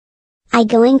I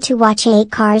going to watch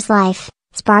 8 Cars Life,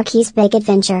 Sparky's Big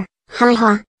Adventure,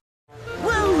 haha.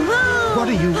 Woo-hoo! What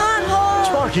are you? Pothole!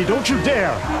 Sparky, don't you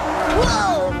dare!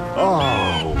 Whoa!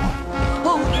 Oh!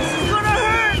 Oh, this is gonna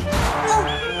hurt!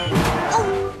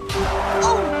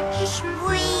 Oh!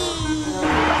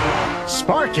 Squeeze!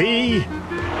 Sparky!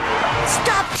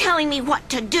 Stop telling me what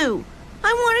to do!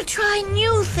 I want to try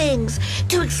new things,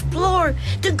 to explore,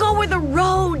 to go where the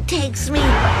road takes me.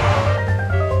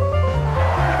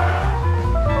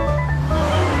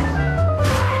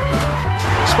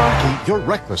 Sparky, your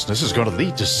recklessness is going to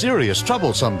lead to serious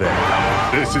trouble someday.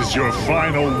 This is your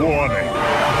final warning.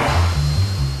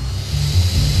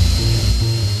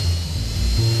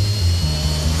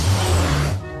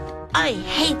 I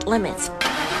hate limits,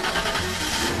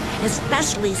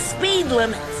 especially speed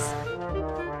limits.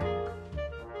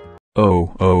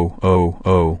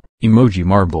 Oh, Emoji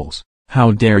marbles.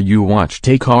 How dare you watch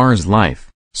Take Cars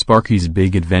Life, Sparky's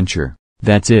Big Adventure.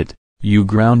 That's it, you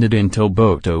grounded until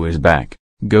Boto is back.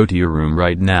 Go to your room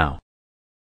right now.